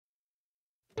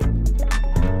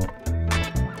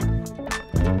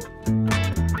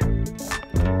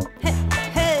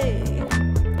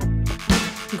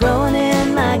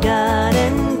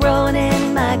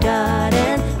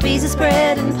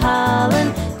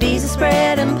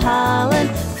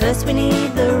First we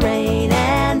need the rain,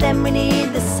 and then we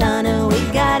need the sun, and we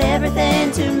got everything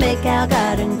to make our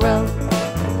garden grow.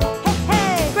 Hey,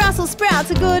 hey! Brussels sprouts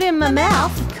are good in my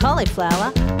mouth.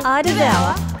 Cauliflower, I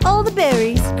devour. All the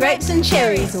berries, grapes and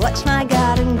cherries, watch my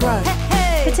garden grow. Hey,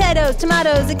 hey! Potatoes,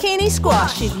 tomatoes, zucchini,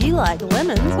 squash. If you like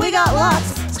lemons, we got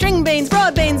lots. String beans,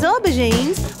 broad beans,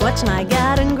 aubergines, watch my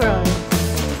garden grow.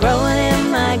 Growing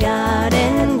in my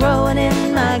garden, growing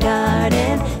in my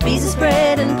garden. Bees are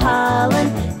spreading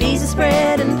pollen, bees are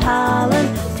spreading pollen.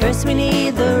 First we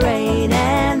need the rain,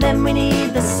 and then we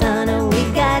need the sun, and we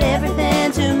got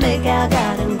everything to make our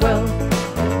garden grow.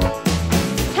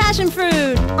 Passion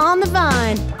fruit on the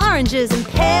vine, oranges and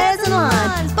pears and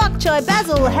limes, bok choy,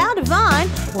 basil, how divine,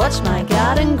 watch my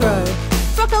garden grow.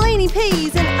 Broccolini,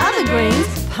 peas and other greens,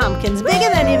 pumpkins bigger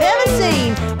than you've ever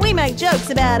seen. We make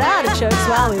jokes about artichokes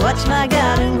while we watch my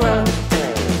garden grow.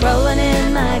 Growing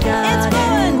in my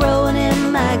garden, growing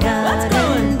in my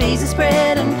garden. Bees are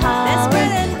spreading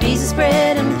pollen, bees are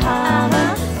spreading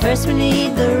pollen. First we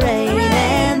need the rain,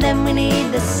 and then we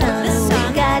need the sun.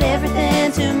 We got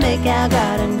everything to make our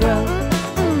garden grow.